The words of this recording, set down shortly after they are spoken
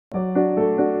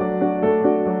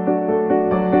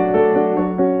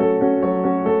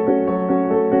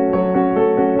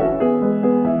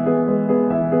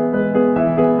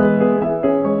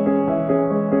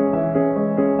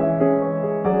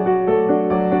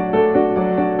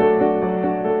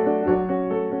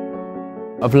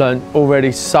I've learned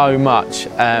already so much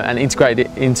and integrated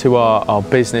it into our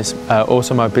business.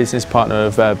 Also my business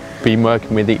partner have been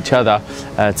working with each other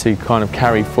to kind of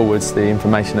carry forwards the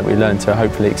information that we learned to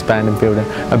hopefully expand and build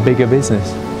a bigger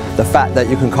business. The fact that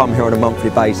you can come here on a monthly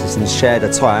basis and share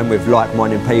the time with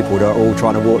like-minded people that are all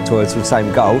trying to walk towards the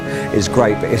same goal is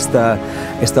great, but it's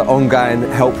the ongoing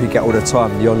help you get all the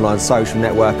time, the online social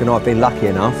network, and I've been lucky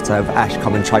enough to have Ash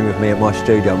come and train with me at my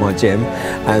studio, at my gym,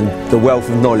 and the wealth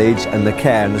of knowledge and the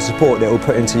care and the support that it will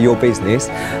put into your business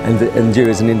and you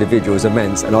as an individual is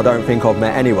immense, and I don't think I've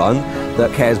met anyone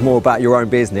that cares more about your own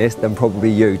business than probably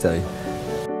you do.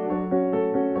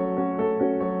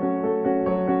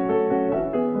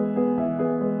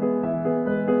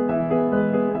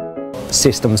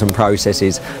 Systems and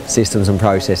processes, systems and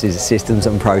processes, systems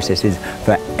and processes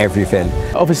for everything.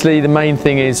 Obviously the main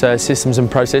thing is systems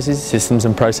and processes, systems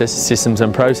and processes, systems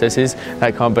and processes.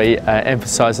 That can't be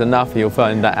emphasised enough. You'll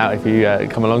find that out if you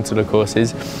come along to the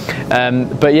courses.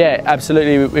 But yeah,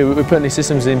 absolutely, we're putting these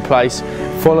systems in place,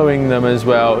 following them as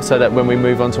well, so that when we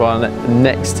move on to our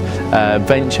next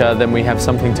venture, then we have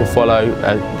something to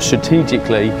follow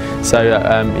strategically. So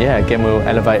yeah, again, we'll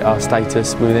elevate our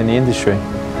status within the industry.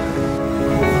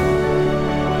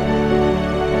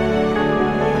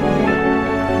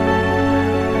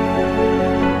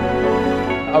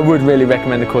 I would really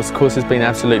recommend the course. The course has been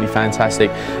absolutely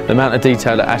fantastic. The amount of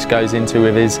detail that Ash goes into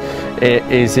with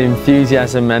his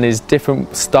enthusiasm and his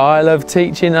different style of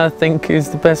teaching, I think is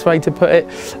the best way to put it.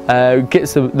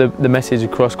 Gets the message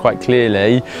across quite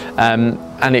clearly,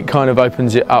 and it kind of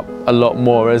opens it up a lot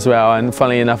more as well. And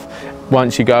funnily enough,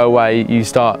 once you go away, you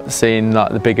start seeing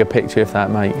like the bigger picture, if that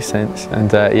makes sense.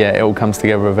 And yeah, it all comes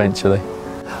together eventually.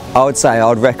 I would say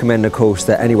I'd recommend the course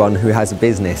to anyone who has a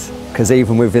business, because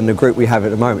even within the group we have at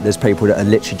the moment, there's people that are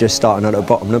literally just starting at the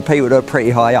bottom and people that are pretty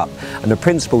high up, and the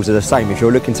principles are the same. If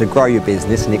you're looking to grow your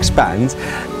business and expand,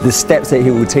 the steps that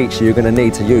he will teach you, you're going to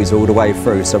need to use all the way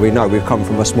through. So we know we've come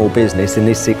from a small business. In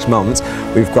these 6 months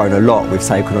we've grown a lot. We've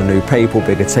taken on new people,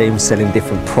 bigger teams, selling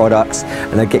different products,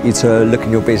 and they get you to look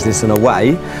in your business in a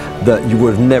way that you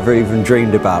would have never even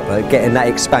dreamed about. But getting that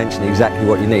expansion is exactly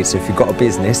what you need. So if you've got a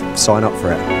business, sign up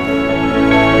for it.